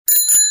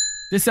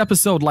This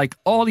episode, like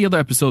all the other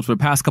episodes for the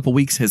past couple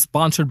weeks, is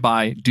sponsored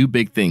by Do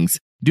Big Things.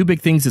 Do Big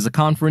Things is a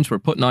conference we're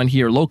putting on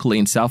here locally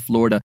in South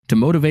Florida to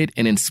motivate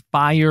and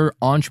inspire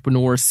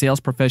entrepreneurs, sales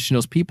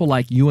professionals, people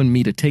like you and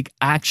me to take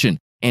action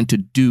and to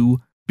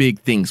do big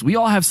things. We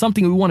all have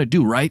something we want to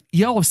do, right?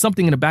 You all have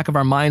something in the back of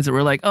our minds that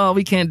we're like, oh,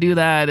 we can't do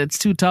that. It's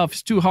too tough.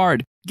 It's too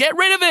hard. Get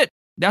rid of it.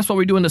 That's what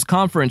we're doing this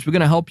conference. We're going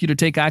to help you to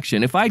take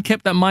action. If I'd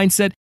kept that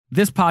mindset,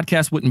 this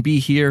podcast wouldn't be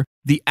here.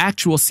 The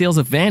actual Sales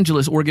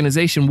Evangelist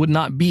organization would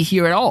not be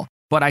here at all.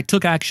 But I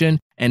took action,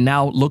 and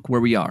now look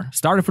where we are.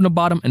 Started from the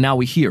bottom, and now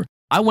we're here.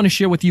 I want to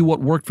share with you what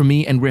worked for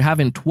me, and we're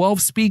having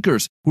 12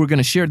 speakers who are going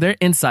to share their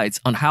insights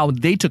on how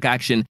they took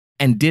action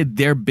and did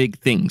their big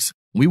things.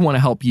 We want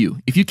to help you.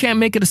 If you can't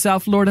make it to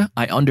South Florida,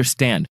 I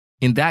understand.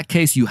 In that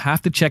case, you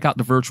have to check out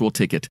the virtual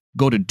ticket.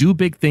 Go to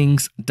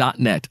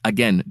dobigthings.net.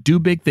 Again,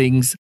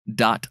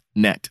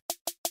 dobigthings.net.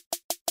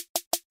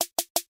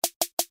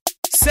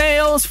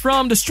 Sales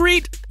from the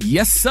Street.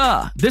 Yes,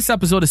 sir. This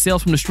episode of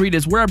Sales from the Street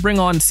is where I bring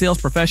on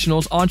sales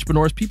professionals,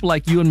 entrepreneurs, people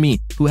like you and me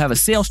who have a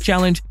sales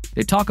challenge.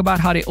 They talk about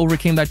how they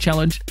overcame that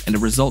challenge and the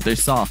result they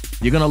saw.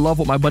 You're going to love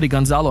what my buddy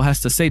Gonzalo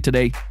has to say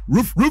today.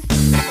 Roof, roof.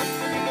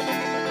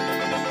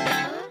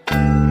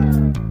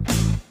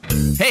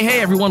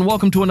 Hey, everyone.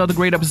 Welcome to another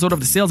great episode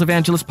of the Sales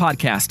Evangelist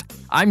podcast.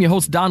 I'm your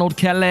host, Donald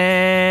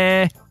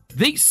Kelly,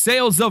 the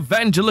Sales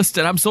Evangelist,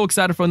 and I'm so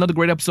excited for another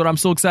great episode. I'm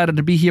so excited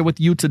to be here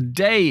with you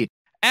today.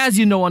 As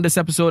you know, on this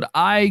episode,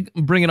 I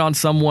bring on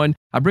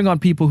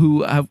people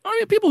who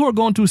are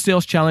going through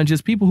sales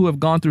challenges, people who have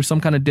gone through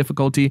some kind of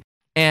difficulty,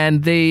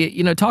 and they,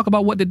 talk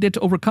about what they did to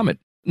overcome it.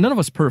 None of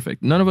us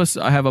perfect. None of us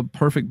have a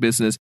perfect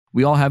business.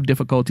 We all have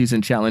difficulties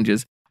and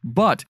challenges.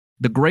 But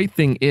the great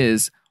thing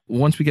is,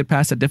 once we get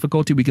past that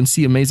difficulty, we can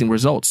see amazing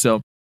results.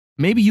 So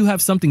maybe you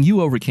have something you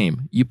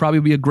overcame. You'd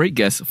probably be a great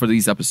guest for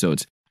these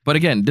episodes. But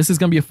again, this is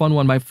going to be a fun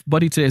one. My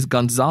buddy today is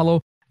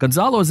Gonzalo.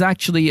 Gonzalo is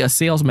actually a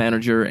sales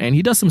manager, and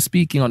he does some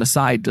speaking on the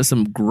side, does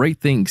some great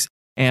things.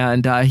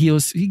 And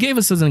he gave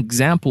us as an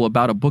example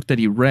about a book that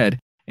he read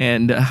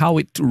and how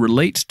it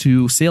relates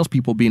to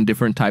salespeople being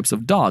different types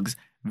of dogs.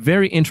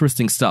 Very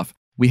interesting stuff.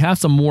 We have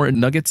some more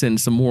nuggets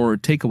and some more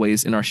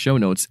takeaways in our show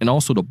notes, and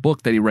also the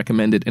book that he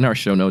recommended in our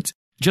show notes.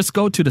 Just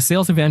go to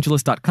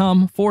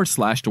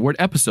thesalesevangelist.com/the word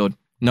episode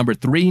number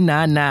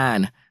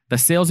 399.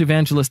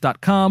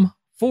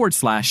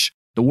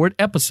 Thesalesevangelist.com/the word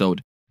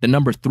episode. The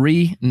number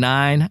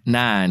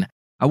 399.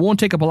 I won't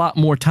take up a lot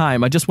more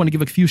time. I just want to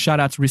give a few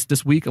shout outs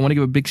this week. I want to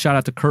give a big shout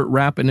out to Kurt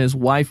Rapp and his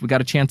wife. We got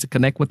a chance to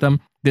connect with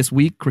them this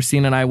week.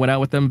 Christina and I went out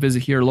with them,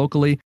 visit here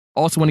locally.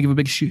 Also want to give a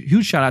big,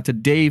 huge shout out to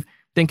Dave.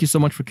 Thank you so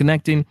much for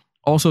connecting.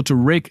 Also to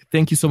Rick.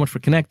 Thank you so much for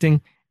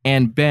connecting.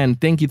 And Ben,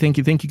 thank you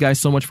guys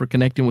so much for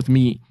connecting with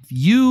me. If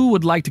you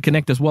would like to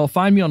connect as well,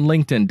 find me on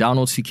LinkedIn,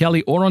 Donald C.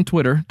 Kelly, or on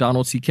Twitter,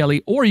 Donald C.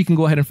 Kelly, or you can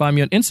go ahead and find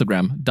me on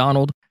Instagram,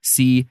 Donald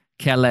C.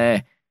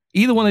 Kelly.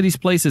 Either one of these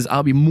places,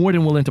 I'll be more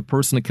than willing to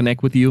personally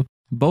connect with you.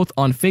 Both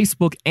on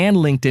Facebook and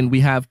LinkedIn,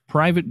 we have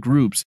private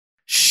groups.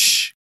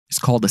 It's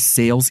called the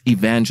Sales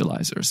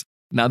Evangelizers.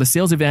 Now, the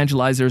Sales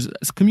Evangelizers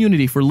is a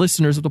community for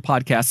listeners of the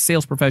podcast,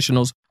 sales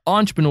professionals,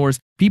 entrepreneurs,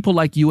 people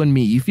like you and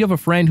me. If you have a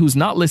friend who's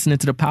not listening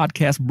to the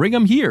podcast, bring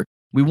them here.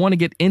 We want to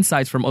get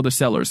insights from other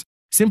sellers.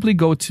 Simply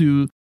go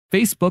to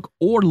Facebook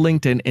or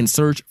LinkedIn and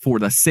search for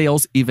the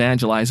Sales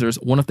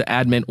Evangelizers. One of the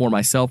admin or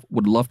myself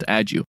would love to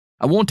add you.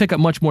 I won't take up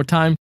much more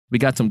time. We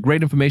got some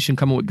great information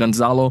coming with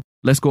Gonzalo.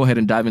 Let's go ahead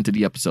and dive into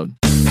the episode.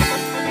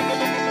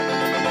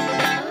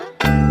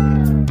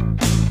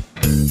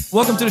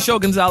 Welcome to the show,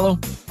 Gonzalo.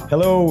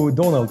 Hello,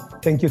 Donald.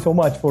 Thank you so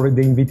much for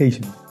the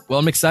invitation. Well,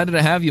 I'm excited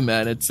to have you,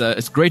 man.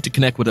 It's great to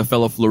connect with a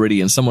fellow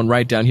Floridian, someone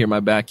right down here in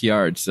my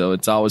backyard. So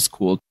it's always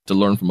cool to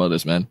learn from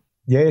others, man.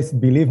 Yes,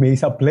 believe me,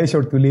 it's a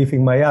pleasure to live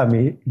in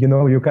Miami.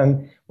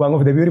 One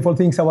of the beautiful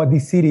things about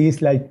this city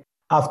is like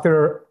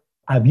after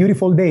a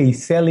beautiful day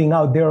selling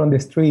out there on the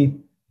street,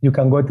 you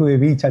can go to the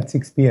beach at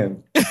 6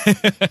 p.m.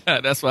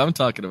 That's what I'm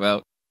talking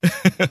about.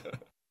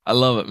 I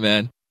love it,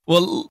 man.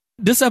 Well,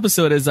 this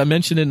episode, as I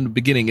mentioned in the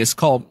beginning, is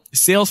called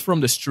Sales from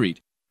the Street.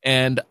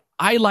 And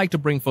I like to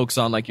bring folks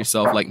on like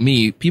yourself, like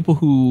me, people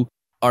who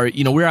are,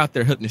 we're out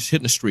there hitting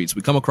the streets.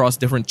 We come across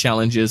different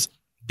challenges,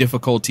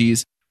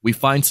 difficulties. We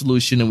find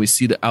solution and we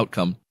see the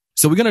outcome.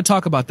 So we're going to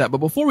talk about that. But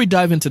before we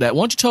dive into that,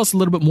 why don't you tell us a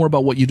little bit more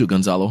about what you do,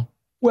 Gonzalo?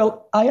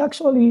 Well, I am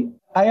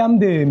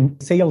the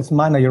sales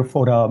manager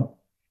for a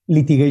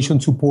litigation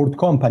support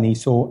company.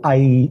 So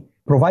I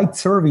provide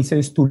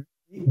services to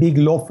big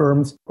law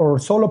firms or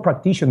solo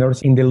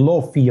practitioners in the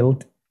law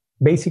field.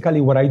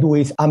 Basically, what I do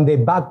is I'm the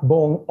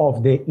backbone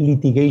of the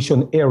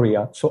litigation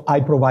area. So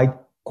I provide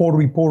court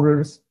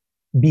reporters,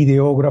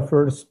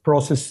 videographers,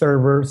 process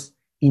servers,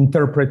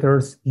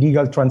 interpreters,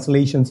 legal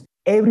translations,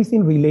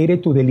 everything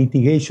related to the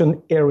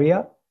litigation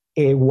area.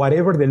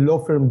 Whatever the law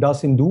firm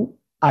doesn't do,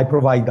 I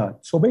provide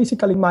that. So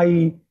basically,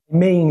 my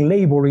main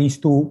labor is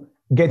to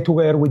get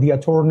together with the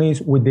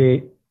attorneys, with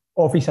the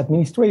office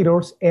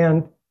administrators,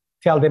 and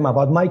tell them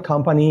about my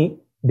company,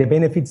 the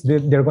benefits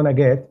that they're going to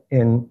get,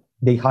 and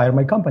they hire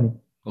my company.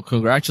 Well,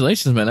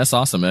 congratulations, man. That's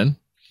awesome, man.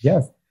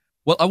 Yes.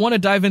 Well, I want to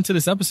dive into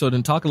this episode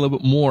and talk a little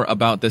bit more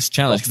about this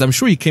challenge because I'm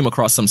sure you came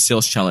across some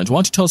sales challenge. Why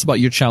don't you tell us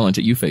about your challenge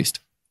that you faced?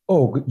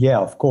 Oh, yeah,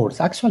 of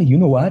course. Actually, you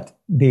know what?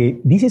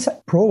 This is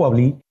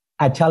probably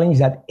a challenge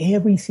that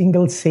every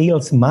single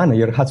sales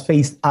manager has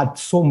faced at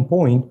some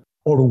point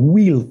or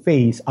will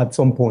face at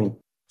some point.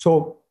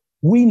 So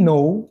we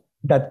know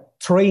that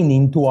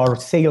training to our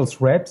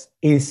sales reps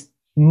is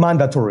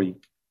mandatory.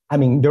 I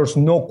mean, there's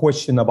no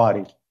question about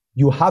it.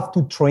 You have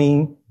to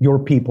train your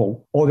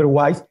people.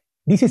 Otherwise,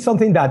 this is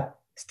something that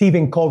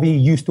Stephen Covey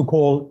used to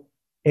call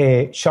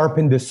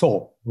sharpen the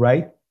saw,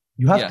 right?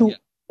 You have to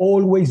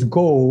always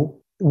go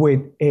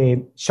with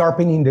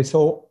sharpening the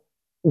saw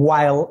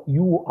while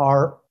you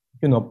are,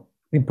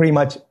 pretty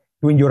much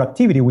doing your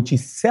activity, which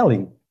is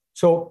selling.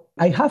 So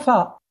I have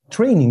a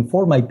training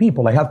for my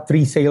people. I have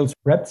 3 sales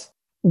reps.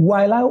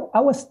 While I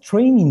was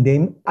training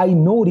them, I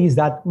noticed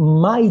that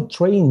my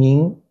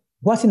training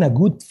wasn't a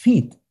good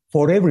fit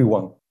for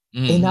everyone.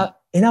 Mm.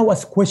 And I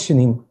was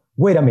questioning,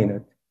 wait a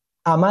minute,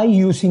 am I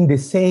using the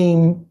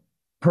same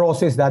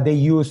process that they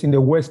use in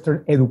the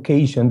Western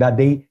education, that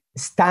they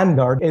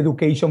standard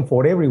education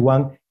for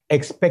everyone,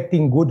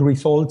 expecting good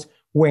results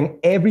when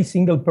every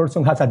single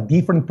person has a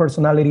different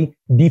personality,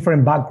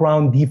 different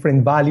background,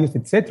 different values,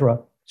 etc.?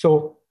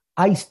 So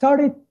I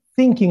started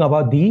thinking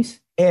about this,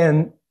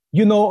 and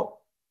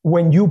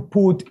when you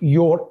put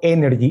your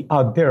energy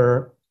out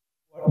there,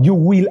 you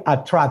will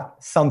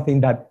attract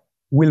something that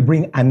will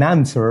bring an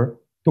answer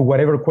to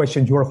whatever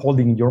question you're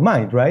holding in your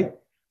mind, right?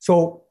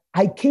 So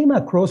I came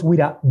across with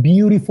a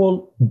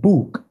beautiful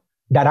book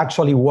that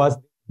actually was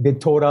the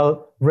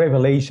total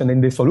revelation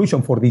and the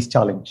solution for this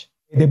challenge.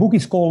 The book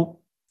is called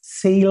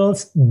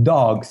Sales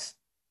Dogs.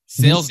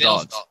 Sales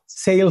Dogs.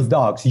 Sales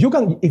Dogs. You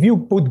can, if you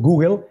put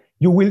Google,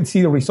 you will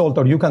see the result,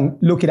 or you can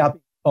look it up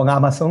on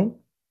Amazon.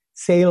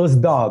 Sales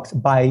Dogs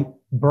by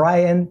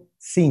Brian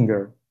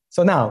Singer.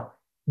 So now,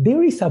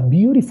 there is a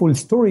beautiful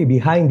story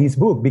behind this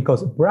book,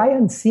 because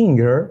Brian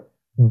Singer,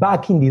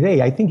 back in the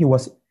day, I think it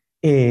was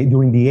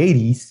during the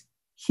 80s,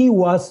 he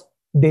was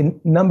the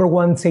number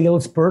 1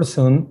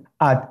 salesperson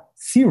at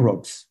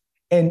Xerox.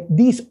 And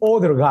this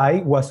other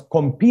guy was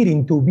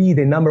competing to be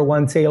the number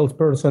 1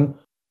 salesperson.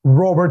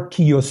 Robert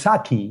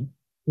Kiyosaki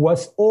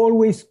was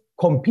always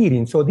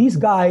competing. So this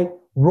guy,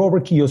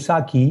 Robert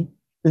Kiyosaki,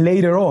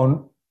 later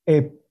on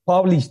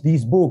published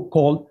this book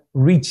called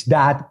Rich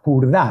Dad,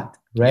 Poor Dad,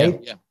 right?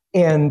 Yeah.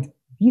 And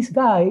this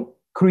guy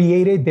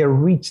created the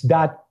Rich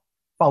Dad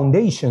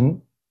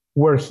Foundation,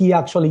 where he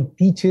actually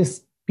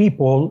teaches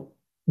people,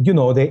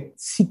 the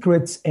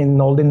secrets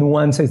and all the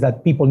nuances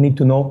that people need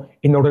to know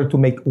in order to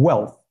make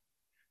wealth.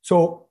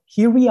 So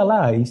he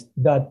realized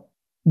that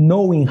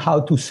knowing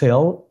how to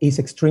sell is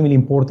extremely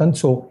important.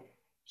 So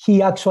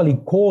he actually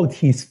called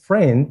his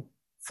friend,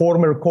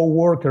 former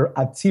co-worker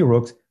at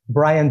Xerox,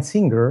 Brian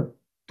Singer,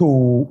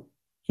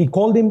 he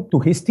called him to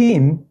his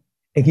team,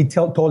 and he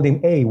told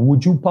him, hey,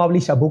 would you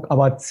publish a book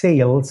about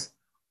sales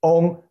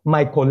on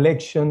my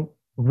collection,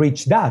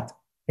 Rich Dad?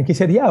 And he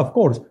said, yeah, of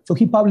course. So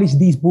he published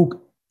this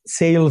book,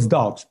 Sales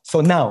Dogs.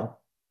 So now,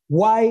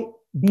 why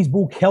this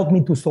book helped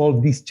me to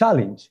solve this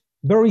challenge?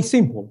 Very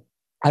simple.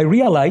 I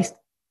realized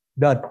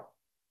that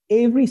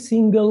every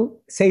single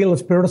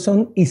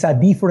salesperson is a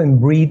different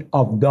breed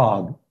of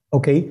dog.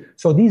 Okay.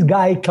 So this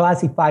guy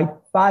classified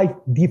 5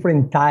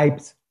 different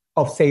types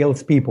of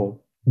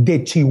salespeople: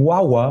 the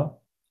Chihuahua,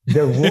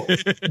 the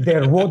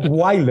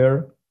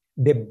Rottweiler,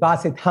 the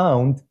Basset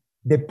Hound,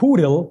 the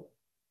Poodle,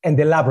 and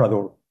the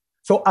Labrador.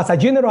 So as a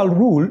general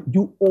rule,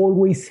 you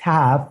always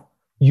have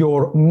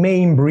your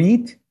main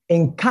breed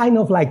and kind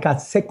of like a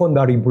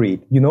secondary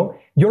breed.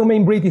 Your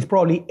main breed is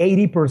probably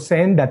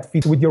 80% that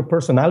fits with your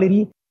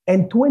personality,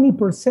 and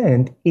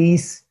 20%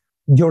 is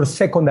your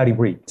secondary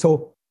breed.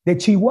 So the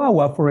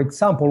Chihuahua, for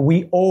example,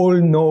 we all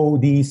know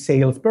this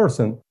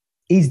salesperson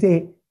is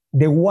the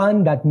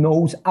one that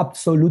knows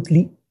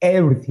absolutely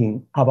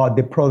everything about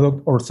the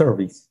product or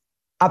service.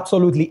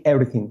 Absolutely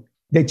everything.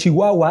 The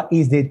Chihuahua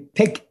is the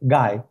tech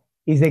guy,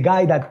 is the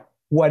guy that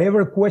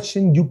whatever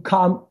question you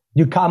come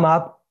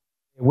up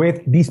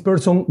with, this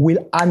person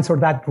will answer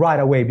that right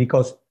away,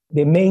 because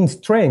the main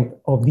strength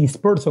of this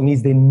person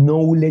is the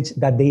knowledge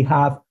that they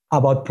have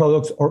about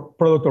product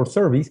or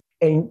service.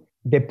 And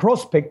the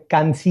prospect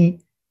can see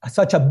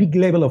such a big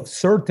level of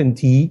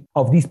certainty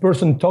of this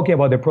person talking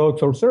about the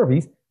product or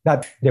service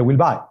that they will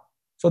buy.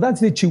 So that's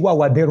the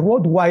Chihuahua. The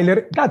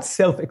Rottweiler, that's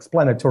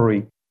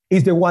self-explanatory,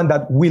 is the one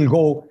that will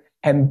go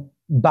and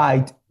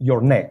bite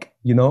your neck,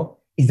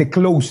 is the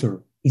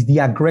closer, is the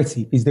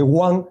aggressive, is the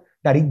one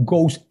that it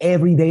goes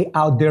every day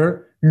out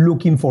there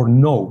looking for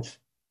no's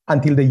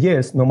until the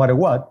yes, no matter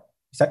what,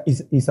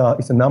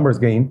 it's a numbers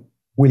game,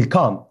 will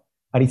come.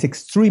 But it's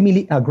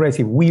extremely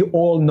aggressive. We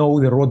all know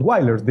the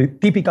Rottweilers, the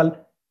typical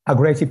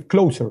aggressive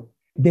closer.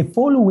 The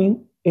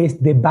following is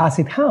the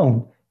Basset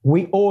Hound.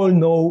 We all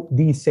know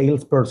this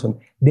salesperson.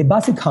 The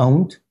Basset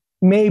Hound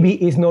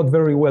maybe is not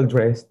very well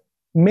dressed,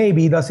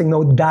 maybe doesn't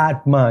know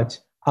that much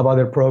about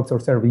their products or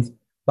service,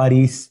 but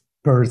is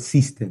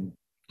persistent,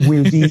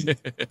 will be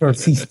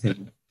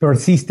persistent.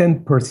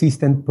 persistent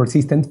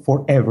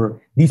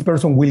forever. This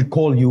person will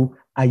call you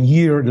a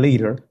year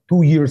later,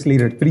 2 years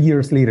later, 3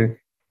 years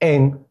later,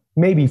 and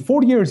maybe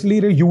 4 years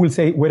later, you will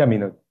say, wait a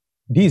minute,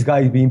 this guy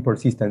is being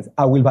persistent.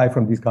 I will buy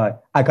from this guy.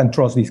 I can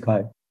trust this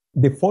guy.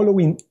 The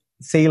following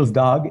sales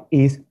dog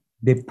is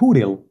the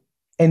poodle.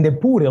 And the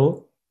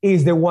poodle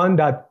is the one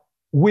that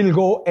will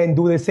go and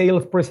do the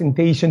sales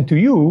presentation to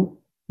you,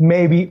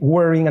 maybe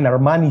wearing an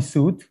Armani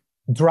suit,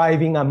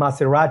 driving a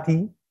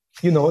Maserati,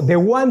 the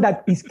one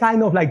that is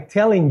kind of like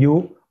telling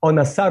you on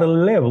a subtle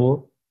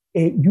level,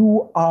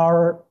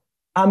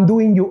 I'm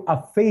doing you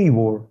a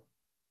favor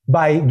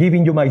by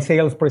giving you my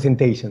sales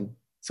presentation.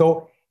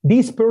 So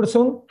this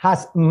person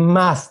has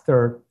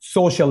mastered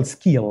social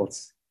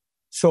skills.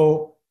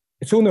 So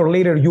sooner or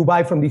later you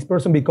buy from this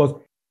person because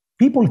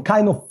people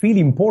kind of feel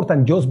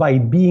important just by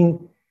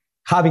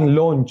having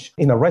lunch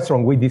in a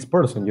restaurant with this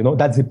person.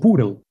 That's the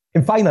poodle.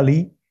 And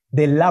finally,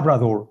 the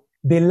Labrador.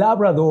 The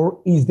Labrador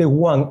is the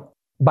one,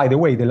 by the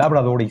way, the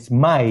Labrador is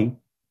my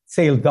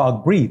sales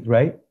dog breed,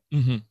 right?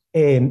 Mm-hmm.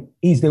 And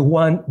is the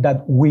one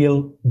that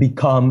will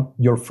become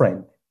your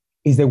friend.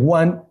 Is the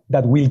one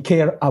that will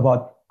care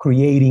about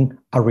creating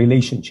a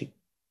relationship.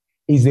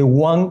 Is the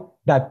one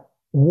that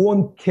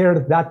won't care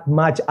that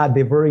much at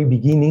the very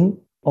beginning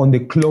on the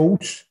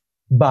close,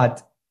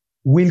 but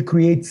will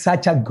create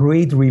such a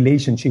great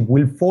relationship,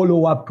 will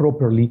follow up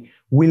properly,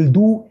 will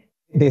do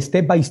the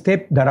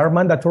step-by-step that are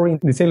mandatory in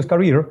the sales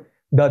career,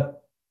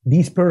 that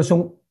this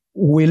person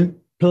will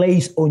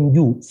place on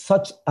you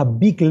such a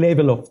big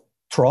level of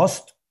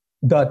trust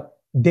that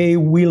they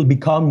will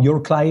become your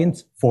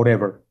clients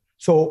forever.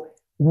 So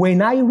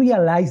when I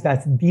realized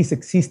that this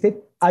existed,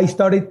 I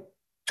started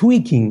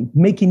tweaking,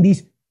 making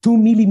these 2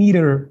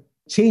 millimeter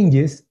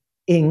changes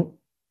in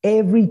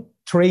every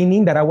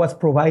training that I was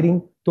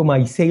providing to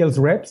my sales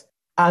reps,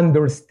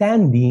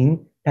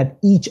 understanding that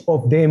each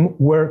of them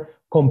were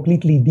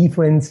completely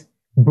different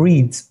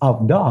breeds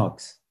of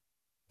dogs.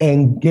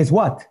 And guess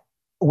what?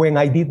 When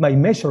I did my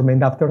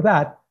measurement after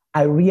that,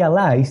 I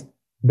realized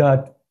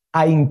that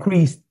I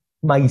increased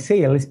my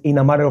sales in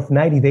a matter of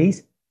 90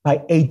 days by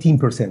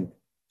 18%.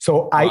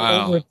 So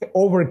I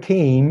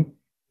overcame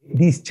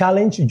this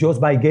challenge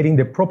just by getting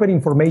the proper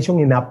information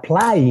and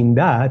applying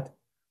that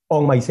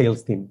on my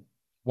sales team.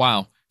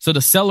 Wow. So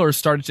the sellers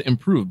started to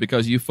improve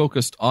because you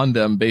focused on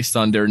them based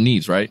on their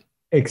needs, right?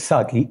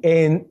 Exactly.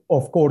 And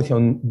of course,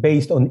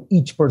 based on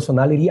each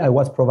personality, I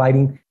was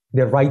providing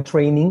the right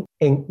training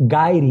and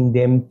guiding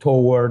them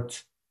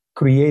towards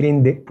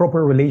creating the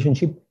proper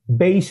relationship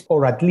based,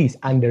 or at least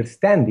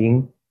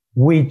understanding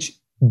which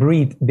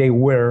breed they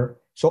were.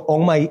 So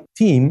on my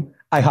team,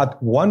 I had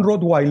 1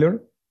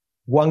 Rottweiler,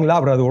 1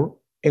 Labrador,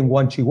 and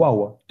 1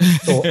 Chihuahua.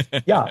 So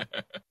yeah.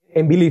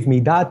 And believe me,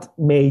 that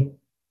made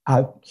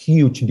a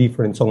huge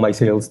difference on my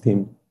sales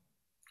team.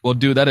 Well,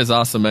 dude, that is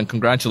awesome, man.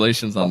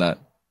 Congratulations on that.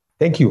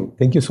 Thank you.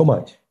 Thank you so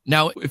much.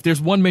 Now, if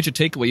there's one major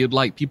takeaway you'd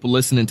like people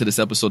listening to this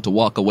episode to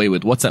walk away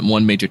with, what's that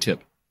one major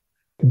tip?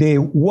 The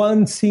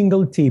one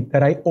single tip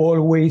that I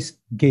always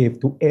give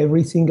to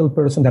every single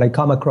person that I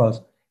come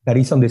across that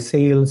is on the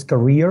sales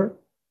career,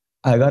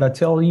 I gotta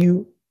tell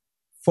you,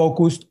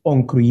 focused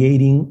on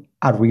creating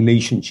a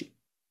relationship.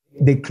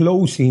 The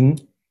closing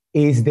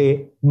is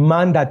the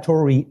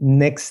mandatory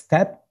next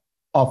step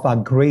of a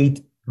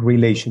great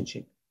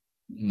relationship.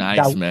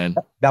 Nice, man.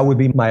 That would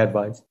be my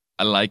advice.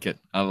 I like it.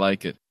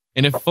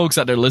 And if folks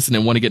out there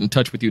listening want to get in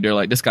touch with you, they're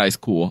like, this guy's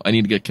cool. I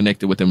need to get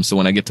connected with him so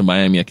when I get to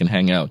Miami, I can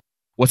hang out.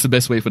 What's the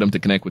best way for them to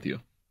connect with you?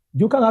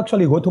 You can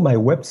actually go to my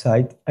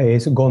website.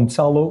 It's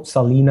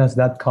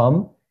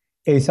gonzalosalinas.com.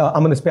 I'm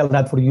going to spell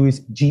that for you.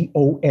 It's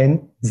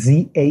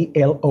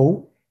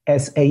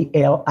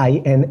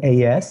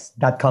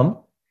GONZALOSALINAS.com.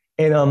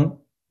 And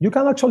you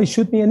can actually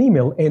shoot me an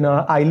email. And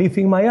I live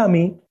in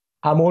Miami.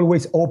 I'm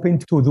always open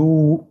to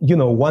do,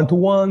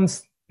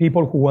 one-to-ones,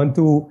 people who want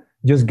to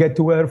just get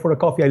together for a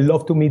coffee. I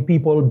love to meet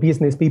people,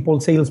 business people,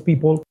 sales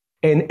people,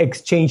 and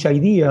exchange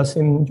ideas.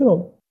 And,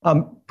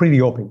 I'm pretty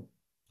open.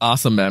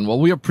 Awesome, man. Well,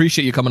 we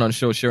appreciate you coming on the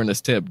show, sharing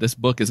this tip. This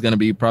book is going to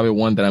be probably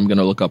one that I'm going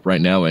to look up right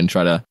now and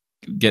try to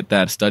get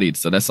that studied.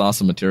 So that's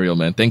awesome material,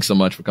 man. Thanks so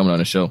much for coming on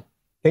the show.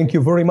 Thank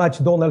you very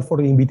much, Donald, for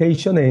the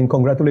invitation, and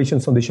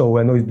congratulations on the show.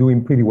 I know it's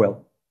doing pretty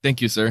well.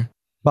 Thank you, sir.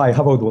 Bye.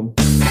 Have a good one.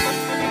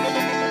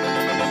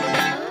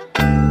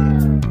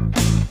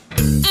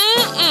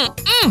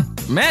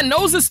 Man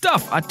knows his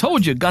stuff. I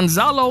told you,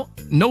 Gonzalo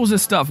knows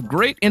his stuff.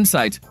 Great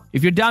insights.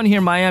 If you're down here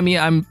in Miami,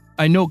 I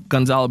know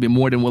Gonzalo will be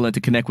more than willing to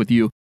connect with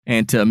you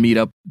and to meet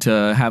up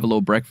to have a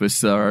little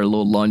breakfast or a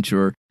little lunch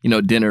or,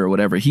 dinner or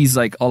whatever. He's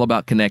like all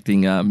about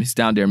connecting. He's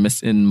down there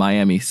in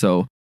Miami.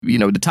 So,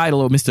 the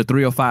title of Mr.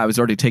 305 is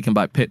already taken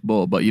by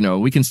Pitbull, but,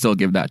 we can still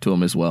give that to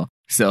him as well.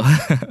 So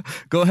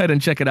go ahead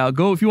and check it out.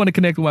 If you want to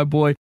connect with my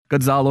boy,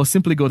 Gonzalo,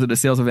 simply go to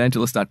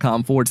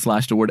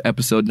thesalesevangelist.com/the-word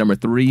episode number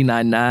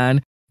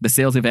 399.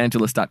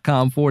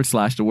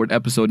 thesalesevangelist.com/the-word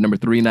episode number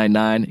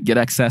 399. Get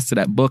access to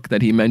that book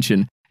that he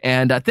mentioned.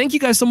 And thank you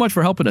guys so much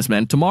for helping us,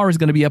 man. Tomorrow is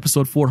going to be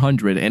episode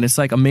 400. And it's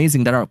like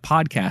amazing that our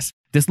podcast,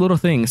 this little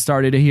thing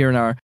started here in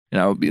our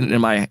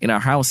in our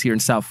house here in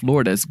South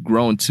Florida has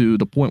grown to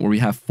the point where we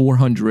have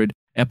 400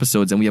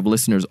 episodes and we have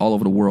listeners all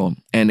over the world.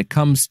 And it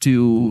comes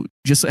to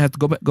just have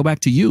to go back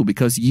to you,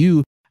 because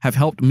you have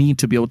helped me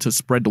to be able to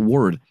spread the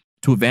word,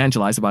 to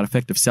evangelize about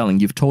effective selling.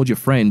 You've told your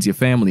friends, your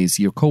families,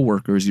 your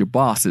coworkers, your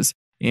bosses,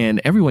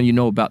 and everyone you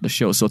know about the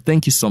show. So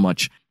thank you so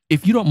much.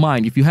 If you don't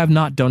mind, if you have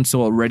not done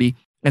so already,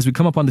 as we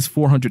come up on this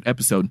 400th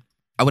episode,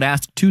 I would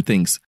ask two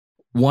things.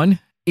 One,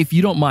 if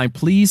you don't mind,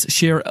 please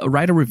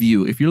write a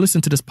review. If you're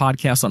listening to this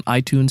podcast on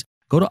iTunes,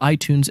 go to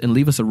iTunes and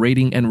leave us a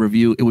rating and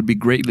review. It would be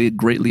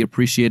greatly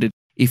appreciated.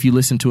 If you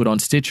listen to it on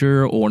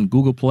Stitcher or on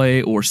Google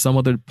Play or some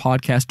other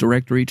podcast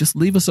directory, just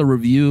leave us a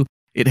review.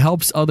 It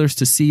helps others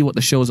to see what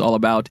the show is all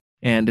about,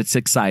 and it's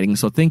exciting.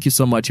 So thank you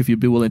so much if you'd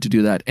be willing to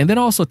do that. And then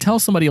also tell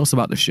somebody else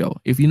about the show.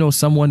 If you know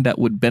someone that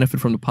would benefit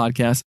from the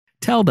podcast,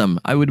 tell them.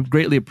 I would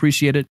greatly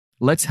appreciate it.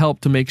 Let's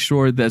help to make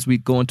sure that as we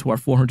go into our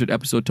 400th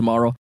episode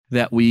tomorrow,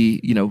 that we,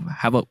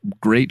 have a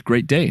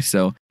great day.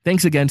 So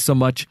thanks again so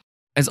much.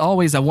 As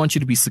always, I want you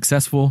to be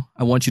successful.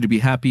 I want you to be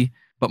happy.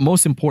 But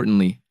most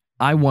importantly,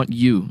 I want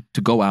you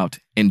to go out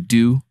and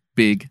do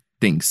big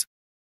things.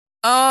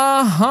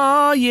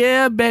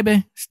 Yeah,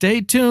 baby.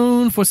 Stay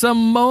tuned for some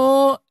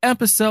more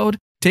episode.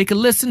 Take a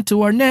listen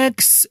to our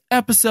next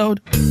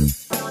episode.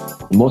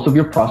 Most of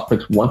your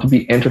prospects want to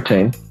be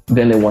entertained,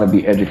 then they want to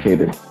be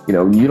educated. You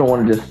don't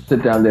want to just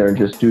sit down there and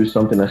just do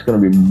something that's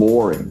going to be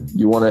boring.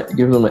 You want to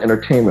give them an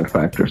entertainment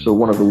factor. So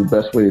one of the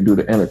best way to do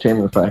the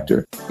entertainment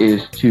factor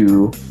is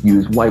to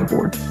use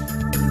whiteboards.